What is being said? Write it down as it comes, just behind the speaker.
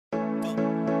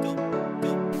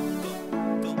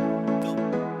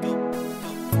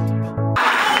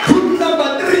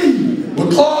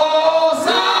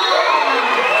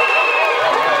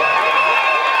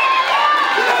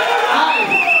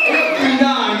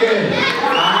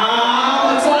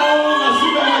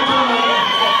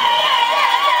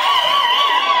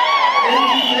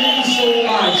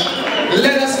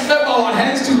Let us clap our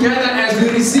hands together as we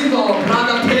receive our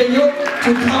brother Penyo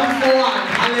to come forward.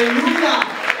 Hallelujah.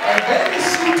 A very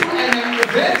sweet and a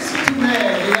very sweet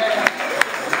man. Yeah.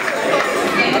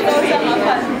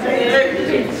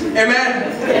 Amen.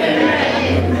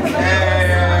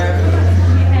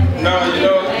 No, you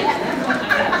know,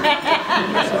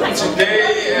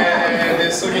 today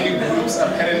there's so many groups.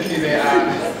 Apparently they are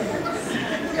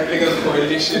having a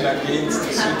coalition against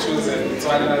the Sothos and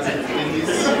Tswanas and Indies.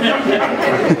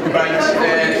 But I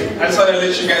just want to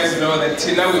let you guys know that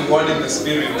Tina, we won in the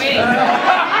spirit. Whatever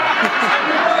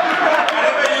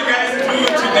you guys do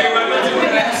today, we're not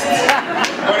impressed.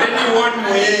 Already one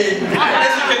way.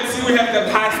 As you can see, we have the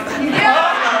pastor.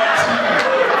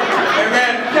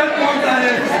 Amen.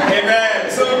 Amen.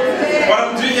 So what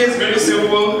I'm doing here is very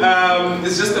simple.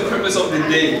 It's just the purpose of the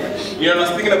day. You know, I was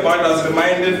thinking about it, I was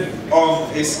reminded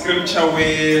of a scripture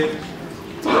where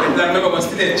I remember I was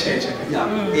still at church,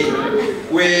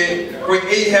 where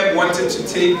Ahab wanted to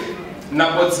take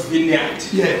Naboth's vineyard.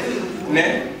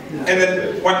 And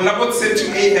then what Naboth said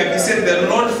to Ahab, he said, "The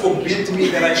Lord forbid me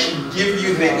that I should give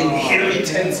you the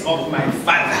inheritance of my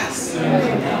fathers."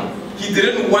 He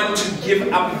didn't want to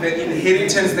give up the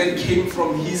inheritance that came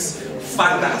from his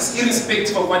fathers,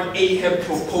 irrespective of what Ahab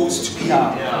proposed to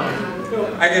him.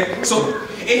 Okay, so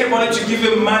Ahab wanted to give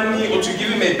him money or to give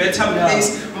him a better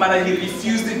place, but he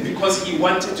refused it because he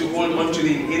wanted to hold on to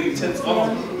the inheritance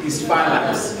of his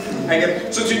fathers. Okay,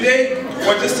 so today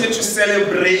we're just here to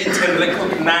celebrate and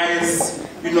recognize,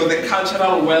 you know, the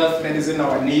cultural wealth that is in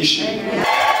our nation.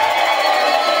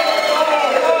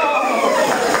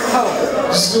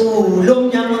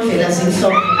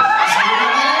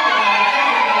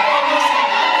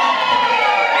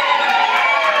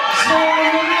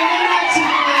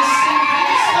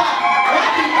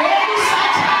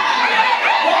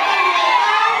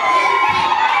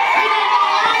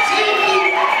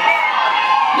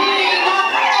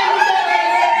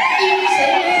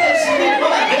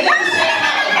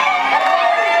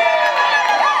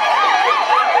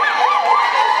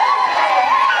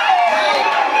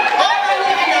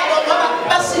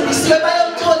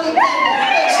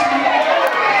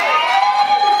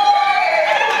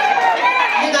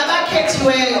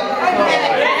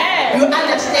 You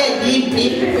understand deeply.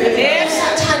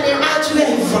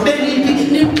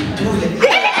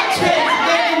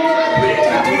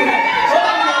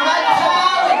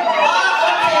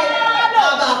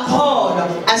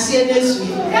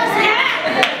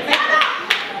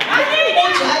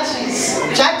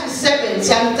 Judges 7,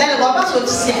 I'm telling you, what was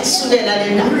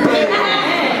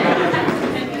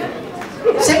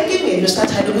you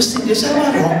started to listen to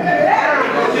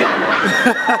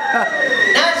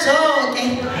that's okay.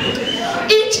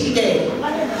 Each day,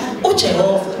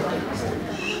 Ujehovah,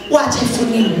 what if you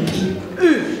need?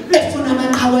 If you know my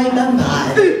kawaii bamba,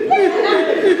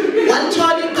 one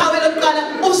child kawaii of color,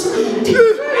 Usti.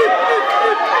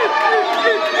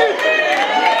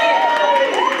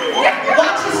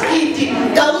 What is eating?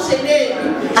 Goes in it.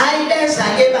 I guess I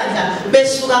gave us a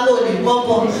best sugar go.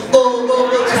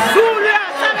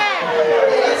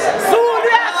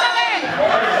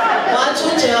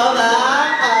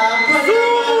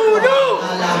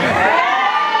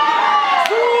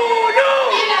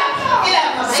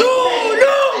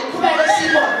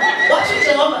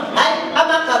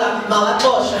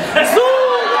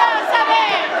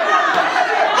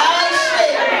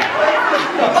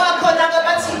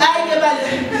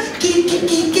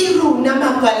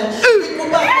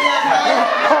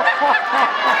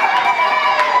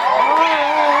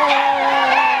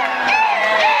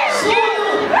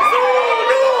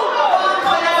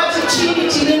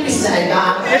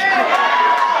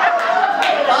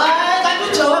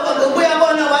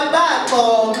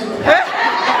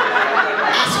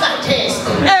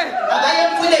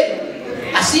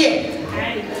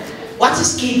 What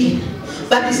is kidding?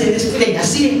 But it's a display. I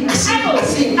see. What is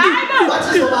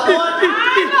overgone?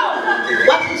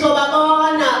 What is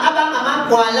overgone?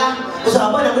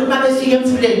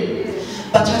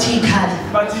 But what he had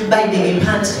by the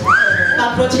pants, by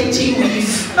protecting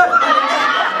with.